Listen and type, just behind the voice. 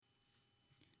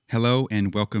Hello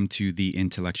and welcome to The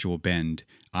Intellectual Bend.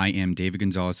 I am David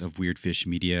Gonzalez of Weirdfish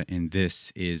Media, and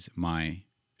this is my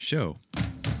show.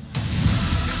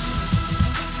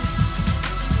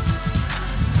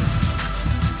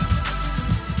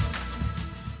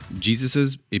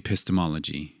 Jesus'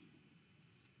 epistemology.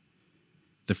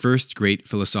 The first great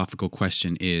philosophical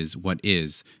question is, what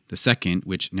is? The second,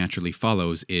 which naturally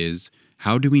follows, is,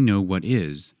 how do we know what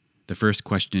is? The first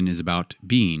question is about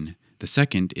being. The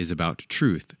second is about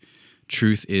truth.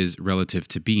 Truth is relative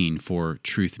to being, for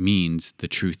truth means the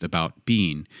truth about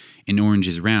being. An orange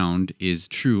is round is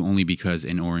true only because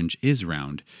an orange is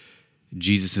round.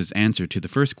 Jesus' answer to the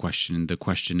first question, the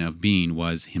question of being,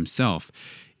 was himself.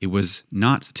 It was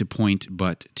not to point,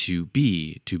 but to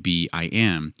be I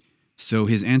am. So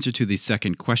his answer to the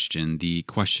second question, the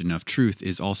question of truth,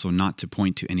 is also not to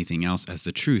point to anything else as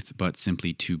the truth, but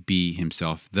simply to be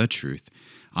himself the truth.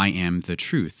 I am the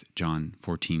truth, John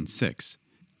 14:6.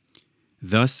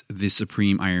 Thus, the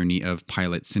supreme irony of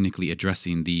Pilate cynically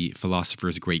addressing the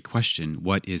philosopher's great question,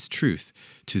 what is truth,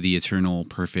 to the eternal,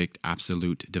 perfect,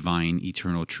 absolute, divine,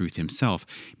 eternal truth himself,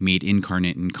 made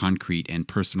incarnate and concrete and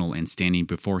personal and standing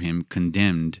before him,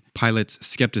 condemned. Pilate's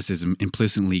skepticism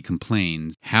implicitly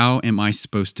complains, how am I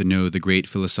supposed to know the great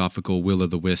philosophical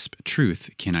will-o'-the-wisp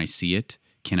truth? Can I see it?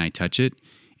 Can I touch it?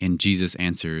 And Jesus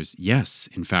answers, yes,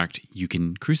 in fact, you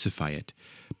can crucify it.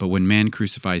 But when man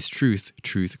crucifies truth,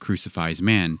 truth crucifies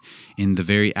man. In the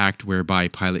very act whereby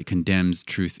Pilate condemns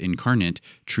truth incarnate,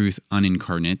 truth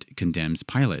unincarnate condemns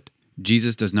Pilate.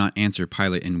 Jesus does not answer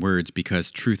Pilate in words because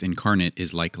truth incarnate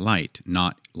is like light,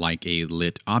 not like a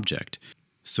lit object.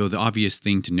 So the obvious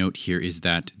thing to note here is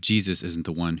that Jesus isn't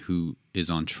the one who is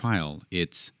on trial,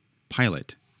 it's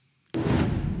Pilate.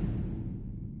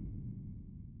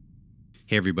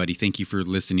 Hey everybody, thank you for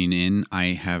listening in. I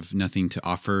have nothing to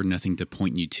offer, nothing to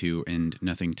point you to, and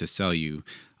nothing to sell you.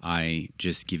 I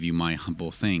just give you my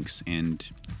humble thanks and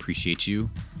appreciate you.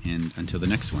 And until the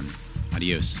next one,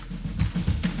 adios.